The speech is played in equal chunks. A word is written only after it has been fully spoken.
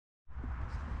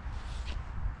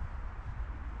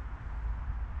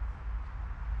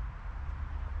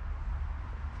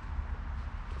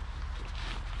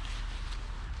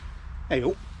Hey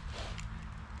up.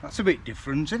 That's a bit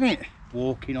different, isn't it?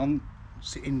 Walking on,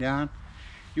 sitting down.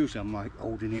 Usually I'm like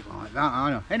holding it like that,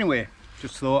 aren't I? Anyway,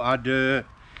 just thought I'd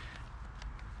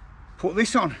put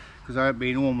this on because I haven't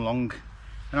been home long,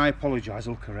 and I apologise.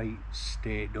 I look a right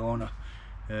state, don't I?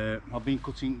 I've been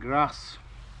cutting grass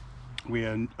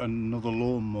with another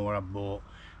lawnmower I bought.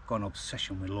 Got an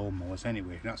obsession with lawnmowers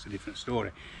anyway, that's a different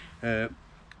story.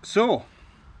 So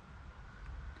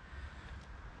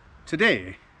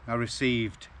today I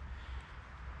received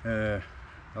a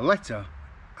letter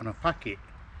and a packet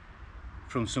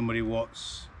from somebody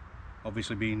what's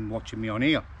obviously been watching me on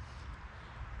here.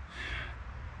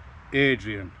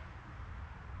 Adrian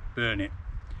Burnett,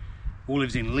 who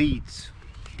lives in Leeds.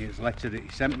 Here's a letter that he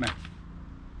sent me,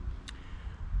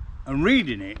 and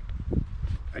reading it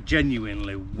I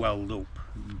genuinely welled up,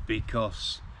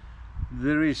 because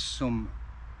there is some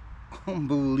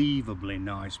unbelievably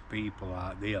nice people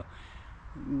out there.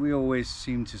 We always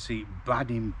seem to see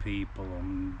bad in people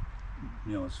on,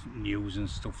 you know, news and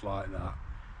stuff like that,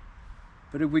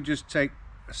 but if we just take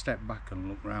a step back and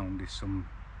look round, there's some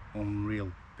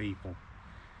unreal people.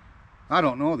 I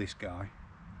don't know this guy,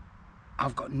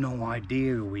 I've got no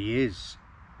idea who he is,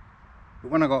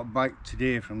 but when I got back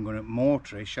today from going at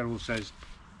Moultrie, Cheryl says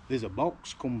there's a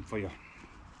box come for you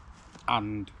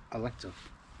and a letter.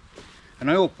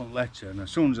 And I opened the letter, and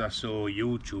as soon as I saw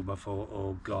YouTube I thought,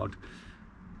 oh God,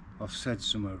 I've said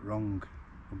something wrong,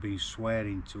 I've been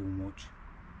swearing too much,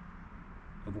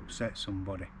 I've upset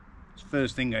somebody. It's the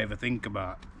first thing I ever think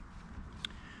about.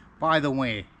 By the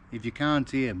way, if you can't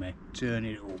hear me, turn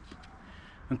it up.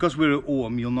 And because we're at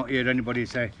home, you'll not hear anybody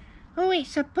say, oh,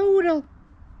 it's a poodle.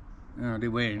 No, they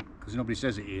won't, because nobody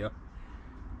says it here.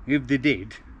 If they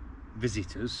did,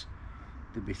 visitors,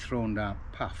 they'd be thrown down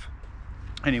path.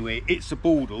 Anyway, it's the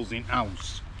poodles in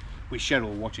house with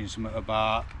Cheryl watching something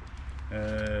about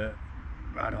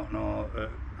I don't know,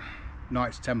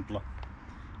 Knights Templar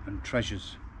and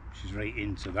treasures. She's right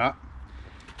into that,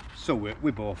 so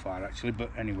we both are actually.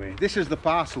 But anyway, this is the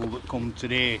parcel that come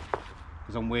today,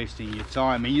 because I'm wasting your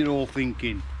time, and you're all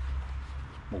thinking,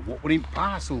 well, what would in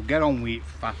parcel? Get on with it,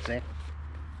 fatty.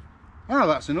 Now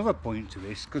that's another point to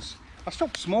this, because I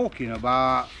stopped smoking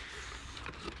about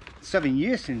 7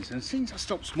 years since, and since I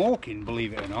stopped smoking,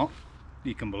 believe it or not,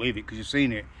 you can believe it because you've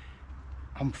seen it,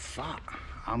 I'm fat.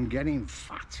 I'm getting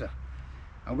fatter.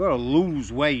 I've got to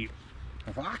lose weight.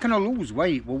 I thought, how can I lose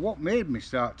weight? Well, what made me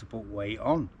start to put weight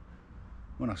on?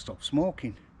 When I stopped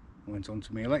smoking, I went on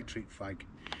to my electric fag,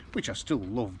 which I still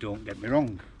love, don't get me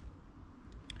wrong.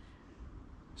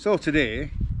 So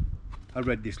today I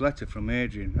read this letter from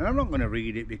Adrian, and I'm not going to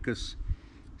read it because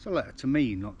it's a letter to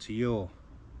me, not to you.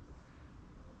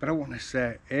 But I want to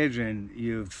say, Adrian,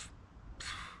 you've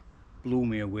blew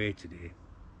me away today,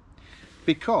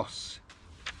 because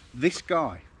this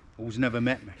guy, who's never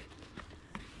met me,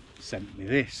 sent me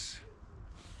this.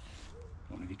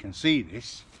 I don't know if you can see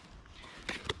this.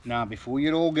 Now, before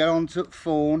you all get onto the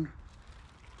phone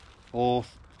or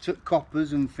to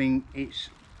coppers and think it's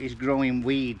growing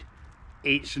weed,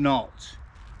 it's not.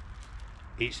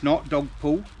 It's not dog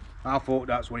poo. I thought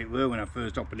that's what it were when I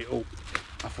first opened it up.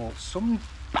 I thought some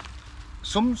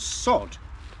sod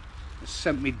has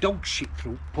sent me dog shit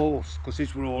through post, because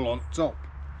these were all on top.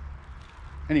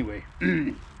 Anyway,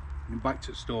 back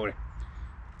to the story.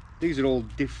 These are all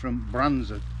different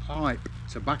brands of pipe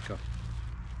tobacco,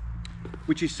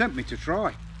 which he sent me to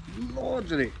try.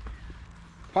 Loads of it.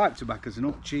 Pipe tobaccos are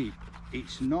not cheap.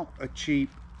 It's not a cheap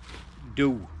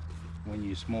do when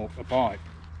you smoke a pipe.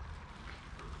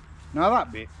 Now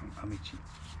that bit, I'm itching.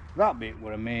 That bit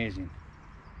were amazing.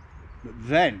 But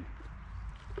then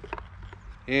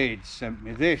Aid sent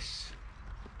me this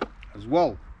as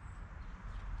well,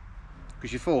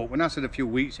 because you thought, when I said a few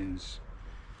weeks since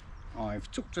I've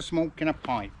took to smoking a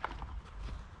pipe,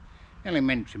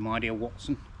 elementary, my dear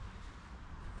Watson.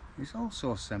 He's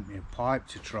also sent me a pipe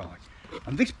to try,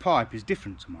 and this pipe is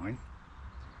different to mine.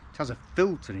 It has a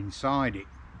filter inside it,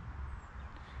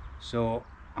 so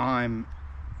I'm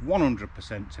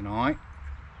 100% tonight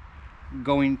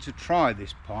going to try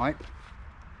this pipe,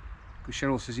 because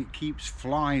Cheryl says it keeps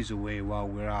flies away while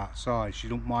we're outside. She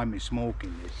don't mind me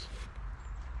smoking this.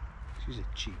 She's a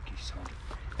cheeky sod.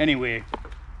 Anyway,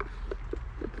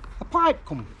 a pipe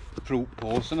come through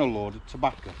post and a load of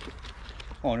tobacco.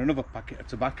 Oh, and another packet of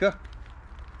tobacco.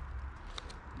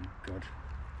 Oh God,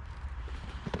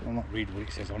 I'll not read what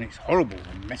it says on it. It's horrible,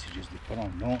 the messages they put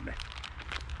on, don't they?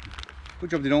 Good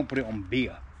job they don't put it on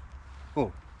beer.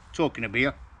 Oh, talking of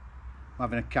beer, I'm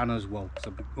having a can as well.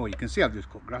 So, oh, you can see I've just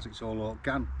cut grass, it's all out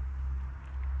can.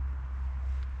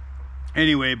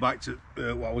 Anyway, back to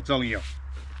what I was telling you.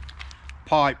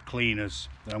 pipe cleaners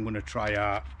that I'm going to try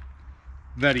out.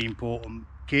 Very important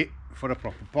kit for a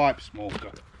proper pipe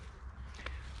smoker.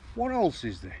 What else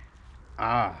is there?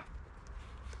 Ah,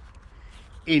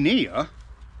 in here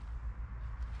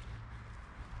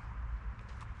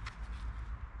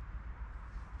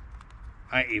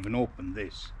I ain't even opened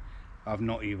this. I've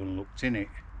not even looked in it.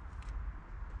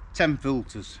 10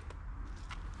 filters.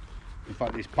 In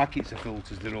fact, there's packets of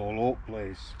filters, they're all over the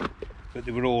place, but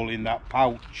they were all in that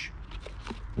pouch.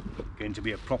 Going to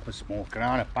be a proper smoker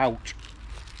and a pouch.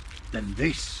 Then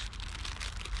this.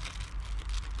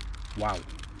 Wow.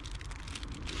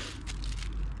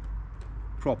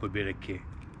 Proper bit of kit.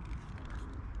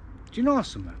 Do you know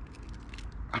something?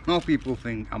 I know people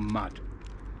think I'm mad.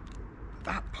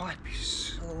 That pipe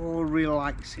is so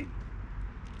relaxing,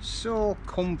 so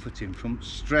comforting from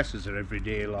stresses of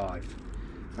everyday life.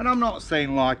 And I'm not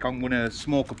saying like I'm going to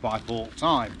smoke a pipe all the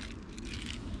time,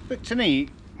 but tonight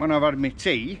when I've had my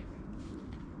tea,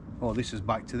 oh, this is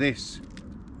back to this.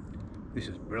 This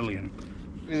is brilliant.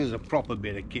 This is a proper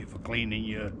bit of kit for cleaning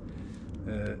your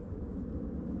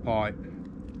pipe.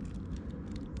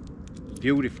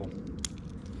 Beautiful.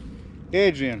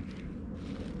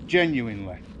 Adrian,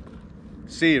 genuinely,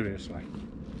 seriously,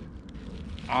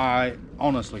 I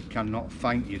honestly cannot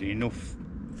thank you enough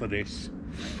for this.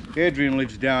 Adrian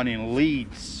lives down in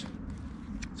Leeds.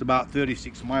 It's about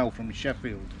 36 miles from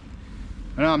Sheffield,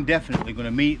 and I'm definitely going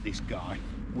to meet this guy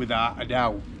without a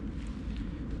doubt,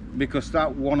 because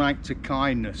that one act of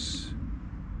kindness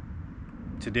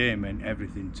today meant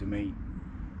everything to me.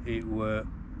 It were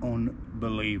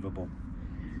unbelievable.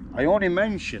 I only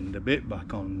mentioned a bit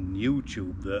back on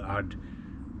YouTube that I'd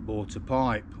bought a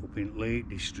pipe up in Lake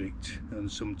District and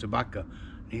some tobacco.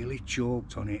 Nearly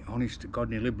choked on it, honest to God,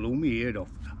 nearly blew my ear off.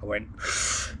 I went,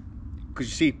 because you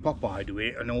see Popeye do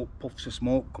it and all puffs of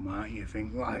smoke come out and you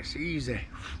think, well, it's easy.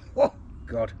 Oh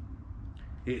God,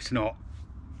 it's not.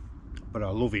 But I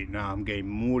love it now, I'm getting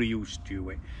more used to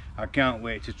it. I can't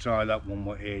wait to try that one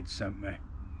what Aid sent me.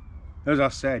 As I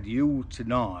said, you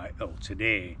tonight, or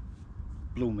today,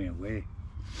 blew me away.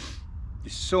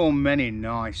 There's so many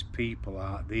nice people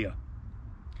out there,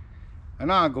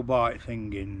 and I go by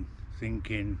thinking,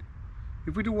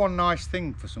 if we do one nice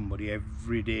thing for somebody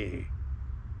every day,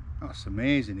 that's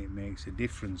amazing. It makes a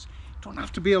difference. It don't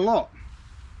have to be a lot.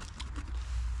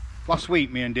 Last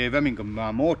week, me and Dave Hemmingham,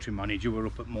 our motoring manager, were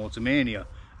up at Motormania,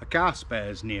 a car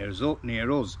spares near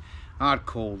us. I'd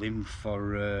called him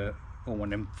for one of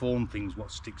them phone things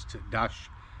what sticks to dash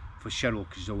for Cheryl,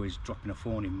 because she's always dropping a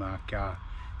phone in my car.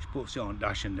 She puts it on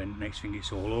dash and then next thing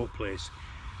it's all over the place.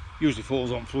 Usually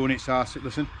falls on the floor and it's arse.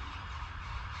 Listen,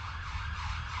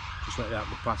 just let that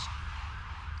go past.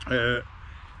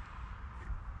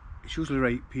 It's usually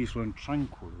right peaceful and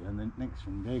tranquil, and then next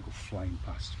thing they go flying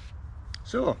past.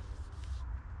 So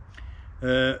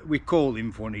we called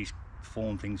him for one of these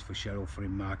phone things for Cheryl for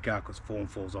in my car, because phone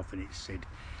falls off and it's said.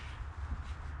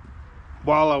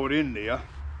 While I were in there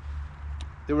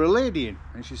were a lady in,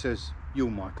 and she says, "You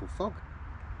Michael Fogg?"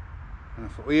 And I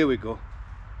thought, here we go.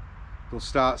 They'll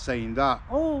start saying that.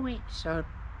 Oh, it's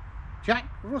Jack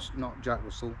Russell, not Jack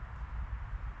Russell.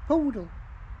 Poodle.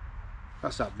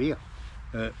 That's that beer.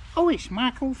 Oh, it's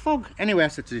Michael Fogg. Anyway, I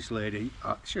said to this lady,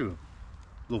 sure,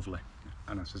 lovely.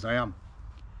 And I says, I am.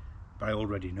 But I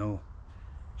already know.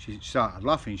 She started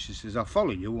laughing. She says, I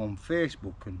follow you on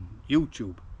Facebook and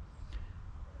YouTube.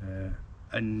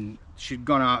 And she'd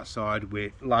gone outside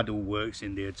with a lad who works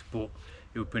in there to put,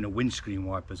 he was putting a windscreen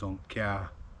wipers on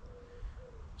car.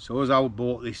 So as I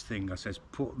bought this thing, I says,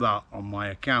 put that on my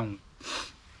account.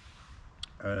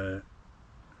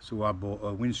 So I bought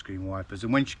her windscreen wipers,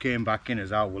 and when she came back in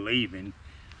as I were leaving,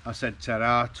 I said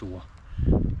ta-ra to her,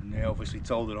 and they obviously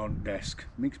told her on the desk,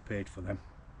 Mick's paid for them.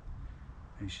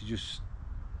 And she just,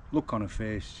 look on her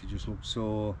face, she just looked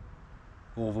so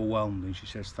overwhelmed, and she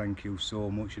says, thank you so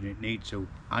much, I didn't need to.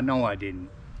 I know I didn't.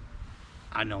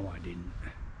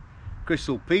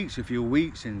 Crystal Peaks a few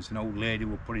weeks since, an old lady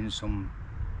were putting some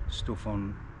stuff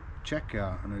on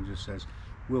checkout, and I just says,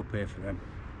 we'll pay for them.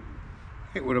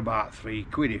 It were about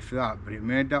 £3 if that, but it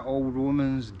made that old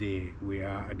woman's day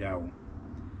without a doubt.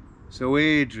 So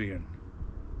Adrian,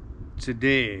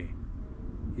 today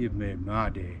you've made my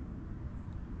day.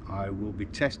 I will be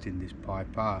testing this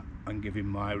pipe out and giving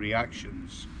my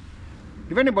reactions.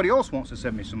 If anybody else wants to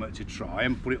send me something to try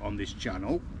and put it on this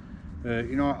channel,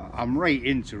 you know, I'm right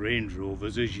into Range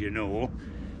Rovers, as you know.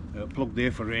 Plug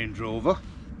there for Range Rover.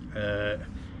 No,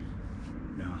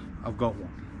 I've got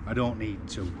one. I don't need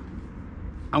two.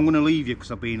 I'm going to leave you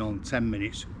because I've been on 10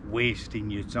 minutes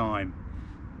wasting your time.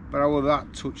 But I was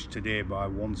that touched today by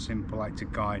one simple act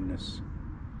of kindness.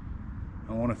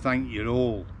 I want to thank you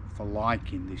all for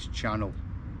liking this channel,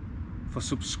 for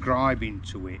subscribing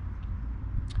to it,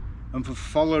 and for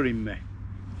following me.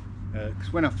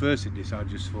 Because when I first did this, I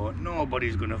just thought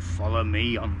nobody's gonna follow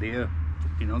me on there.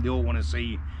 You know, they all want to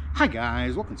see, hi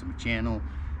guys, welcome to my channel,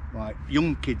 like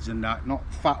young kids and that, not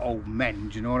fat old men.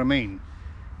 Do you know what I mean?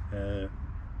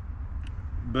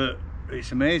 But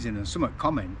it's amazing, and some of the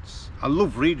comments, I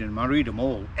love reading them. I read them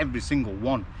all, every single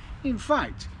one. In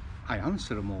fact, I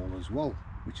answer them all as well,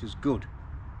 which is good.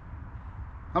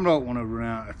 I don't want to run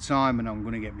out of time, and I'm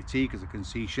going to get my tea because I can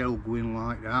see Cheryl going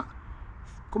like that.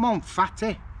 Come on,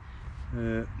 fatty.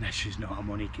 No, she's not. I'm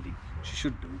only kidding. She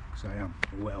should do, because I am.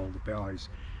 I wet all the pies.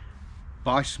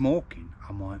 By smoking,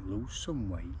 I might lose some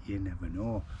weight. You never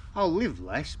know. I'll live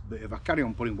less, but if I carry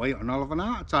on putting weight on, I'll have an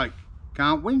heart attack.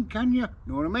 Can't win, can you?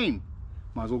 Know what I mean?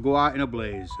 Might as well go out in a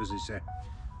blaze, as they say.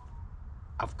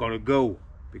 I've got to go,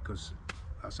 because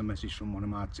that's a message from one of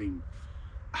my team.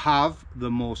 Have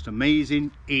the most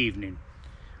amazing evening.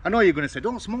 I know you're going to say,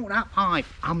 don't smoke that pipe.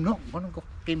 I'm not going to go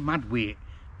fucking mad with it.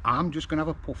 I'm just going to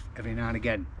have a puff every now and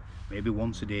again. Maybe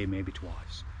once a day, maybe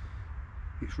twice.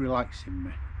 It's relaxing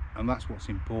me, and that's what's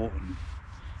important.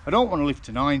 I don't want to live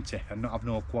to 90 and not have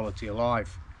no quality of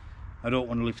life. I don't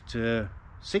want to live to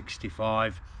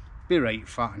 65, be right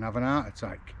fat and have an heart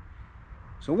attack.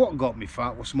 So what got me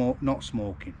fat was not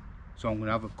smoking. So I'm going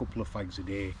to have a couple of fags a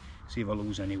day, see if I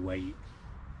lose any weight.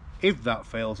 If that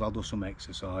fails, I'll do some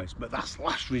exercise. But that's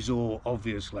last resort,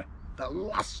 obviously. The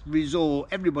last resort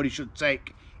everybody should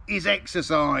take is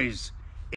exercise.